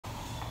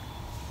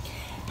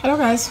Hello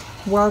guys,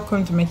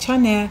 welcome to my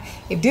channel.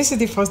 If this is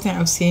the first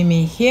time of seeing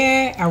me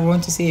here, I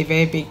want to say a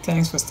very big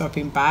thanks for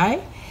stopping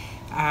by.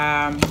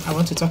 I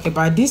want to talk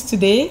about this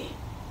today,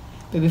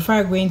 but before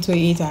I go into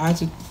it, I have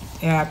to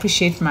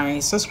appreciate my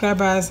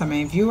subscribers and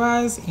my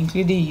viewers,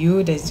 including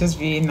you that's just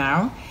viewing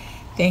now.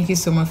 Thank you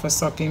so much for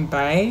stopping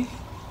by.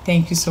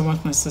 Thank you so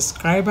much, my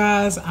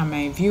subscribers and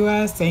my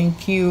viewers.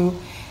 Thank you.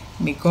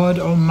 May God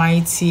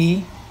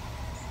Almighty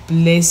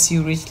bless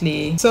you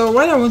richly. So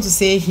what I want to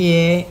say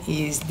here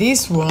is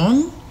this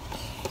one,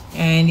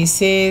 and it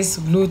says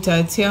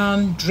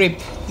glutathione drip.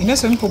 You know,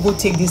 some people go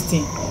take this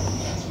thing,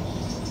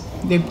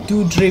 they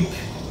do drip,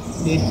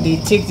 they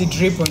take the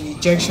drip on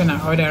injection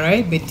and all that,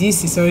 right? But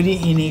this is already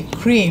in a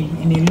cream,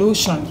 in a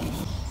lotion.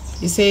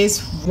 It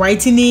says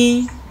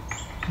whitening,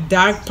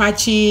 dark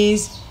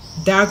patches,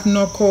 dark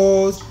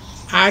knuckles,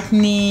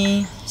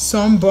 acne,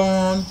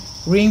 sunburn,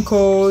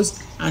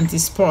 wrinkles,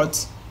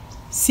 anti-spot.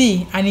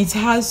 See, and it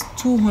has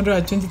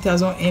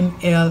 220,000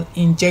 ml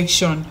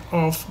injection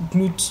of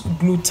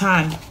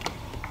glutathione.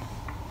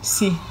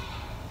 See,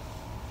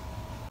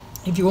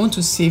 if you want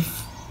to save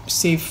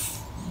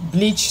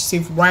bleach,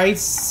 save white,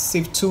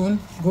 save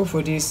tone, go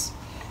for this.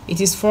 It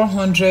is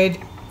 400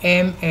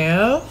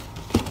 ml,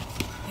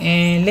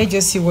 and let's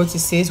just see what it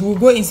says. We'll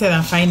go inside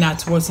and find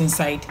out what's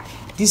inside.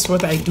 This is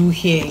what I do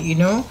here, you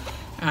know,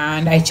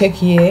 and I check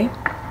here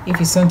if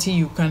it's something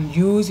you can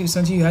use, if it's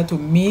something you have to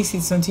mix,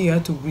 it's something you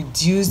have to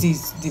reduce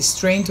the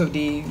strength of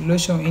the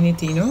lotion or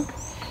anything, you know.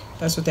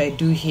 That's what I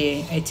do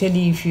here. I tell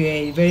you, if you're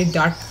a very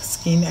dark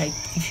skin,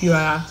 if you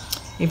are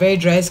a very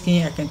dry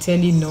skin, I can tell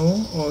you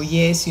no or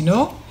yes, you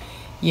know.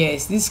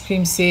 Yes, this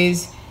cream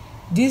says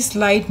this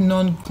light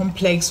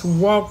non-complex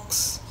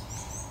works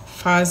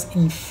fast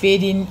in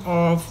fading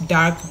off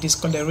dark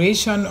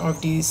discoloration of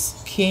the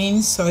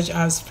skin, such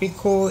as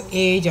freckle,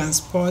 age, and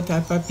spot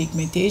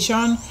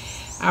hyperpigmentation.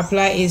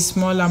 Apply a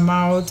small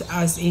amount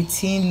as a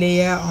thin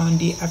layer on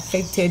the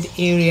affected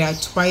area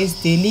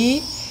twice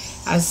daily,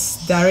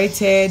 as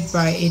directed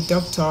by a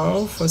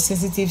doctor for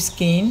sensitive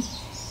skin.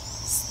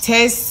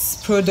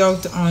 Test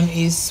product on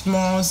a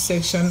small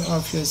section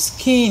of your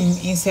skin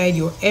inside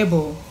your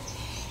elbow.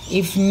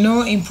 If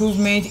no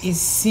improvement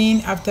is seen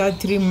after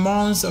 3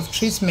 months of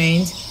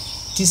treatment,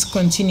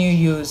 discontinue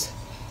use.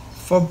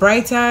 For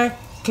brighter,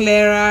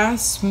 clearer,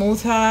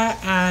 smoother,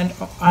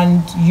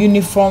 and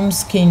uniform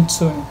skin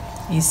tone.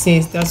 It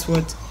says that's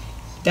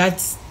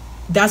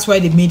why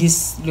they made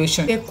this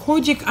lotion. The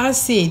kojic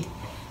acid,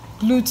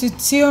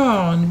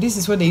 glutathione, this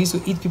is what they used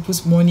to eat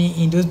people's money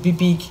in those big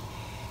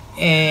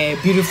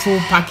beautiful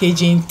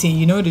packaging thing,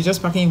 you know. They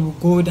just packaging with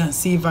gold and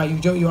silver.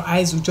 Your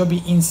eyes will just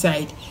be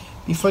inside.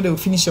 Before they will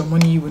finish your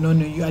money, you will not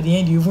know. You at the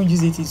end, you even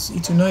use it,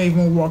 it will not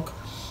even work.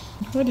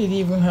 What did they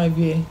even have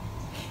here?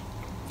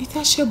 It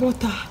has shea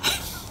butter.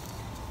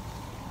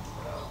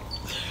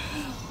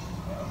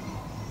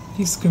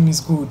 This cream is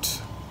good.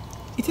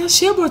 It has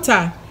shea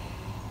butter.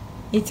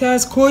 It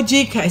has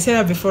kojic. I said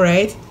that before,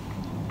 right?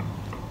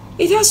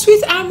 It has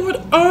sweet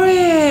almond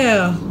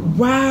oil.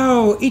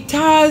 Wow. It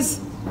has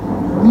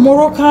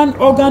Moroccan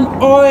organ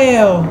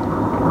oil.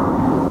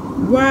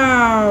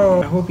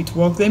 Wow. I hope it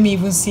works. Let me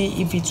even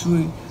see if it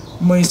will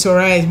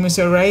moisturize.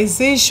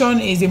 Moisturization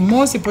is the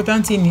most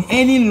important thing in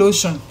any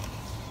lotion.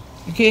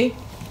 Okay?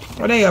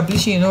 Whether you are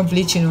bleaching or not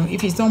bleaching,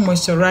 if it's not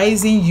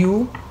moisturizing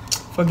you,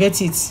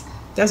 forget it.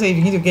 That's why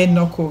you need to get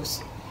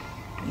knuckles.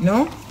 You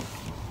know,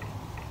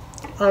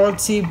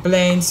 Ulti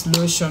blends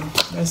lotion.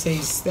 That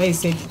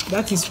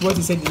is what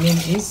he said the name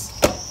is.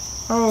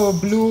 Oh,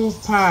 blue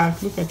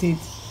pack, look at it.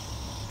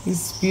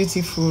 It's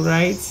beautiful,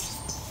 right?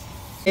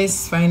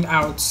 Let's find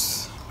out.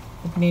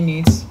 Opening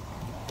it,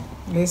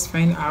 let's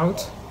find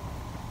out.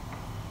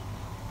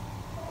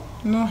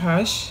 No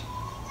harsh.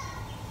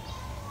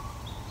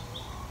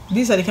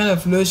 These are the kind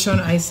of lotion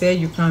I said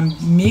you can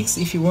mix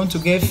if you want to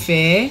get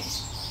fair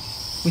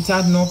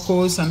without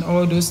knuckles and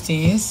all those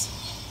things.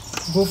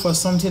 Go for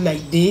something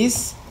like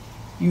this.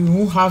 You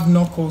won't have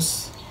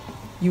knuckles.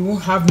 You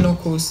won't have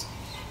knuckles.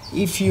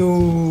 If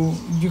you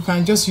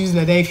can just use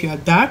like that if you are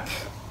dark.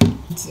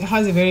 It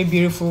has a very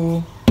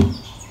beautiful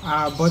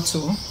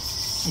bottle.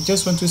 I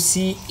just want to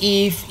see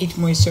if it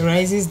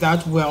moisturizes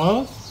that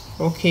well.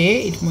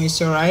 Okay, it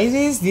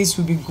moisturizes. This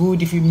will be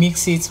good if you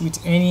mix it with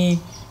any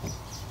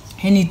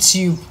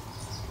tube.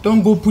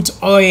 Don't go put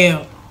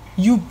oil.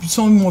 You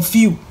some of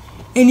you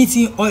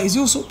anything oil is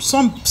also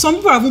some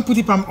people haven't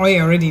put palm oil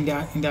already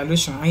in their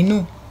lotion. I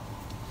know.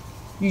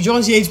 You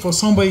just hear it for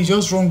somebody, you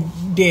just wrong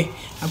there.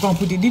 I can't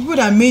put it. The people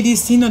that made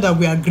this thing know that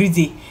we are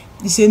greedy.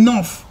 It's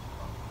enough.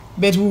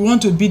 But we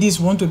want to be this,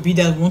 we want to be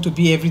that, we want to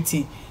be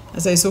everything. I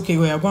said it's okay,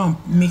 we are going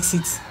to mix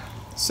it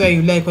so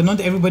you like, but not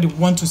everybody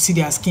want to see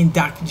their skin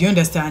dark. Do you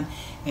understand?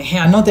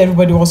 And not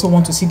everybody also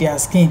want to see their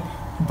skin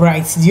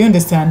bright. Do you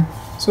understand?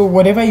 So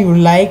whatever you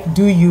like,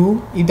 do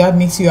you. If that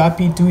makes you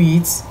happy, do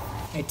it.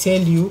 I tell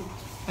you,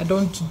 I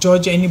don't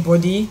judge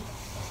anybody.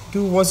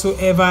 Do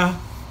whatsoever,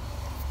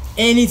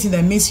 anything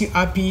that makes you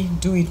happy,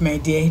 do it, my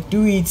dear.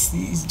 Do it.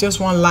 It's just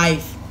one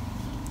life.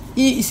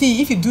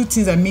 See, if you do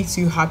things that makes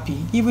you happy,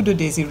 even though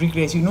there's a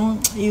regret, you know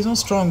it's not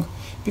strong,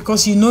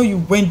 because you know you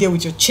went there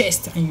with your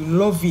chest and you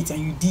love it and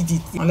you did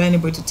it. Don't allow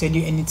anybody to tell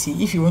you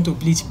anything. If you want to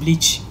bleach,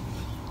 bleach.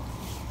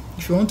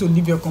 If you want to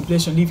leave your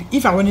complexion, leave.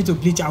 If I wanted to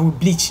bleach, I will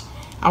bleach.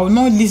 I will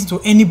not listen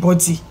to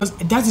anybody, because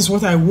that is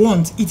what I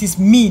want. It is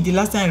me. The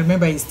last time I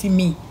remember, it's still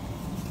me.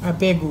 I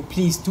beg you,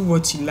 please do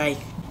what you like.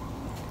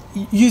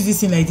 Use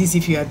this thing like this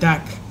if you are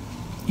dark.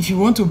 If you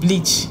want to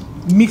bleach,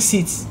 mix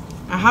it.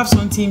 I have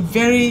something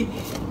very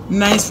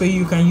nice for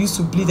you can use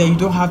to bleach that you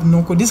don't have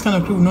no coat. This kind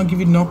of cream will not give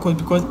you no coat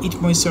because it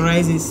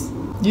moisturizes.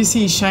 You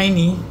see, it's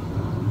shiny.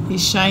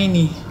 It's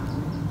shiny.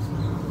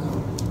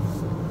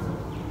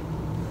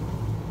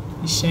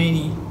 It's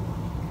shiny.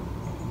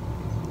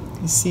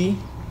 You see?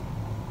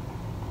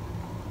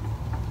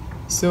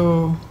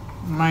 So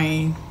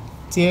my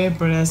dear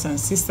brothers and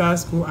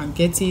sisters, go and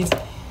get it.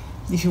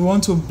 If you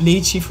want to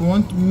bleach, if you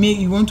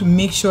want to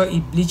make sure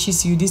it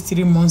bleaches you, this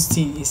 3 months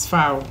thing is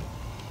foul.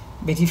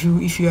 But if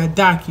you are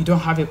dark, you don't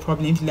have a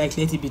problem. If you like,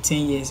 let it be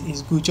 10 years,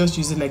 it's good. Just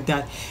use it like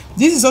that.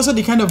 This is also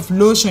the kind of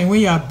lotion when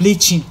you are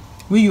bleaching.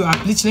 When you are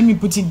bleaching, let me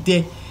put it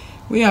there.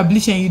 When you are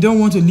bleaching, you don't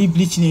want to leave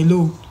bleaching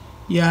alone.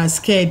 You are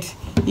scared.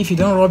 If you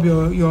don't rub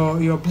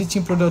your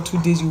bleaching product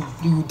 2 days,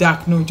 you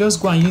dark. No,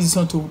 just go and use this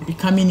one to be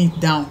calming it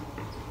down.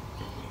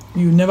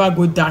 You will never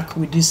go dark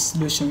with this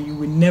lotion. You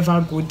will never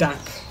go dark.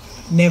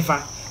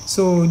 Never.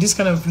 So this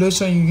kind of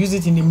lotion, you use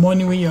it in the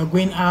morning when you are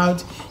going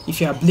out, if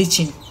you are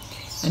bleaching.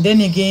 And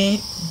then again,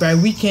 by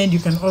weekend, you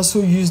can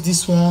also use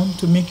this one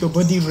to make your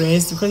body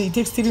rest, because it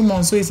takes 3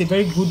 months. So it's a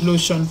very good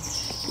lotion.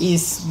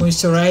 It's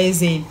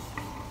moisturizing.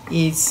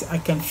 I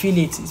can feel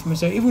it. It's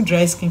moisturizing. Even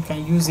dry skin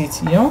can use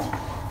it, you know.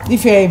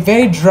 If you're a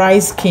very dry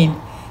skin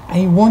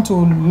and you want to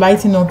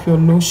lighten up your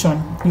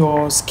lotion,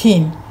 your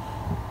skin,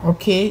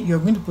 okay, you're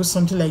going to put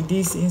something like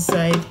this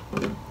inside.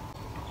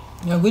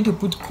 You're going to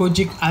put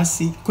kojic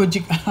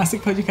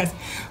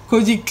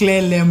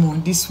clear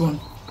lemon, this one.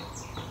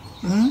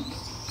 I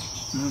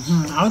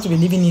want to be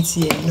leaving it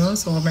here, you know.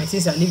 Some of my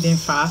sisters, I leave them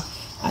far.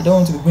 I don't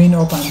want to be going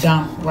up and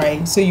down,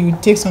 right? So you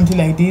take something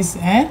like this,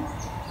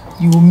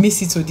 you will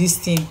mix it to this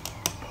thing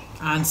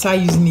and start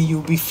using it.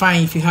 You'll be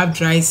fine if you have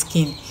dry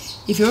skin.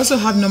 If you also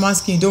have normal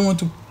skin, you don't want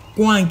to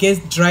go and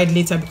get dried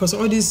later, because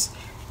all this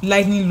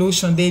lightening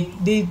lotion,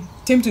 they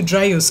tend to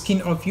dry your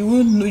skin off. You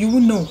won't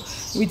know.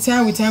 With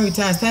time,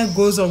 as time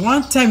goes on,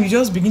 one time you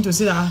just begin to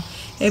see that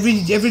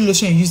every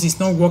lotion you use is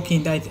not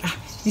working, that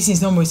this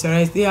is not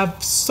moisturized. They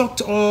have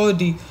sucked all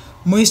the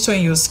moisture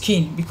in your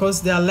skin,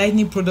 because they are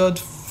lightening product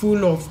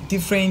full of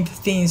different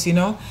things, you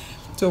know.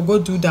 So go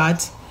do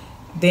that.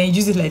 Then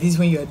use it like this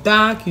when you're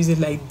dark. Use it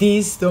like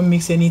this. Don't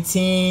mix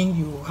anything.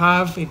 You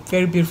have a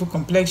very beautiful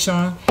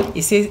complexion.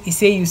 It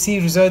say you see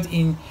result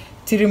in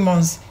 3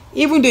 months.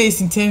 Even though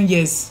it's in 10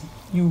 years,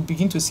 you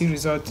begin to see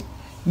result.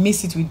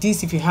 Mix it with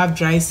this if you have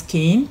dry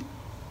skin.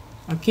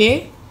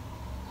 Okay,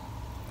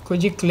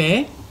 Koji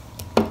Clear.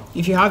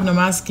 If you have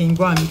normal skin,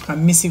 go and you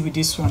can mix it with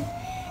this one.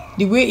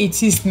 The way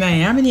it is now,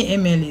 how many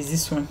ml is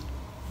this one?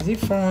 Is it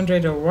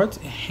 400 or what?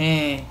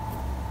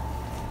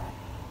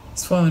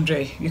 It's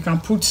 400. You can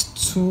put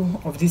 2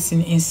 of this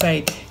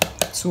inside,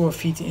 2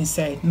 of it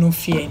inside. No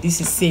fear.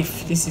 This is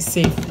safe. This is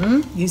safe.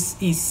 This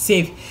is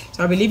safe.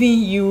 So I'll be leaving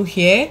you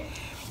here.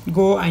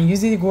 Go and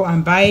use it. Go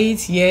and buy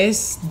it.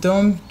 Yes,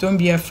 don't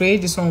be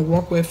afraid. This one will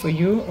work well for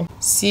you.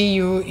 See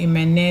you in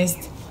my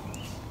next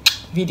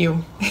video.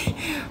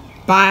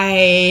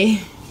 Bye.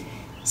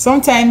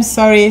 Sometimes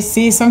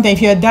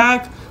if you're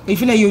dark, or you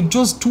feel like you're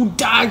just too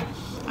dark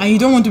and you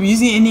don't want to be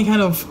using any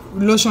kind of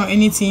lotion or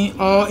anything,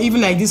 or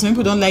even like this, some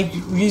people don't like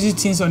using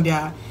things on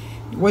their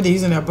what they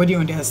use on their body,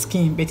 on their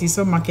skin, but it's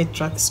all market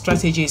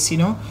strategies, you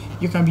know.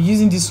 You can be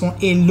using this one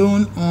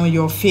alone on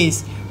your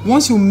face.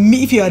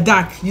 If you are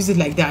dark, use it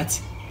like that.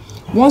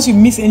 Once you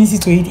mix anything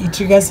to it, it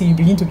triggers it, you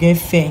begin to get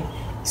fair.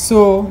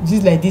 So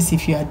use like this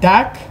if you are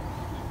dark.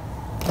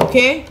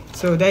 Okay,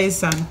 so that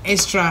is an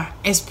extra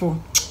expo.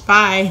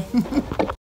 Bye.